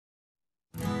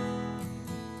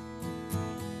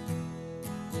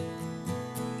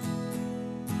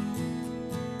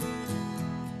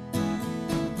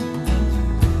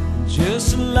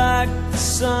just like the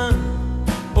sun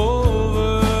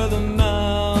over the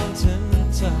mountain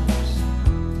tops.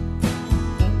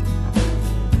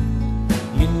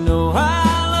 You know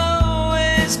I'll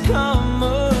always come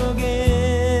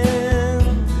again.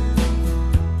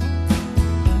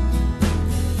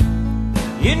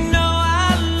 You know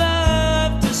I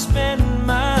love to spend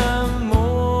my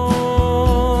mornings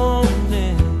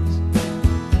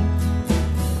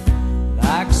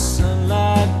like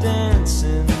sunlight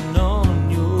dancing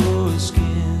on your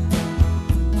skin.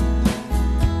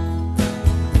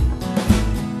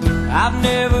 I've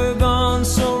never gone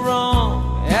so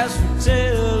wrong as for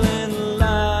telling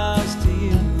lies to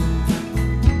you,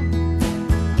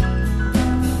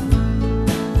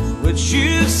 but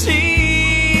you've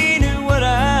seen in what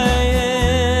I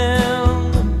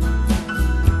am.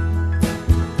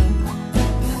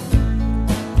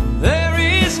 There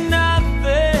is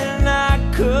nothing I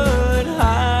could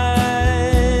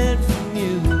hide from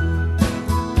you.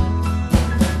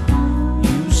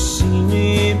 You see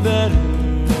me better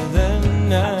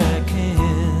than I can.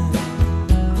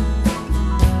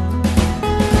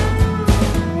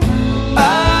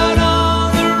 Out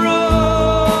on the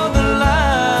road that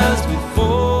lies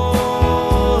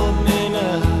before me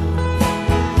now,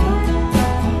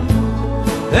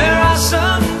 there are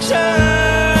some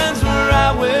turns where I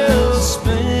will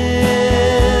spin.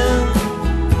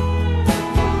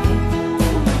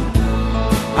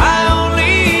 I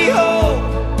only hope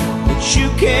that you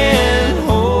can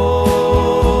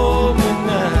hold me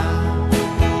now,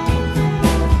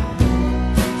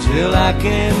 till I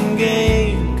can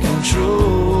gain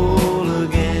control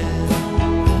again.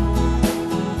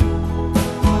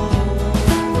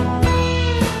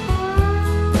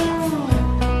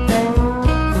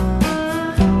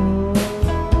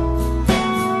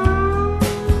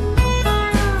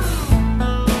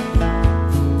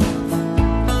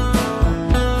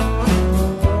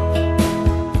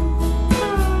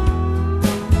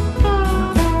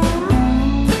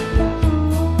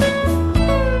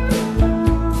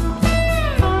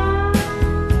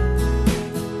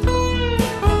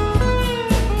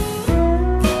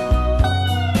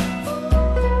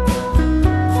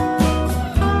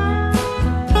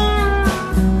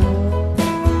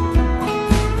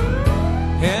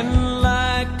 And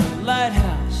like a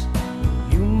lighthouse,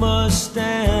 you must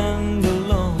stand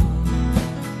alone.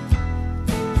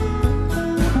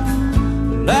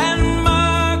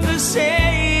 Landmark the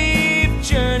safe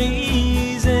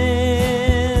journey's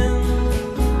end.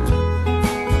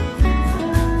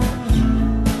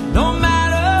 No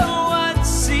matter what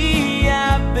sea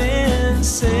I've been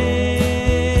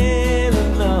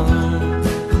sailing on,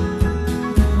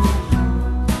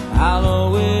 I'll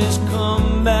always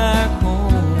come back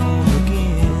home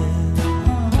again.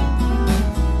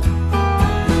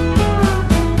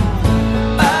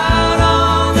 Out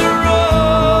on the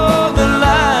road that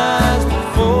lies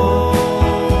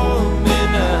before me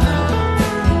now,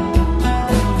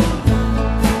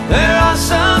 there are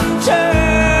some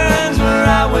turns where I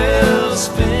will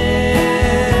spin.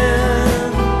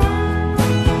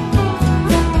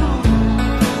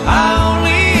 I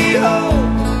only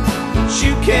hope that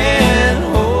you can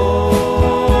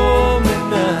hold me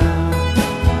now,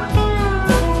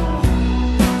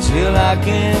 till I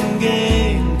can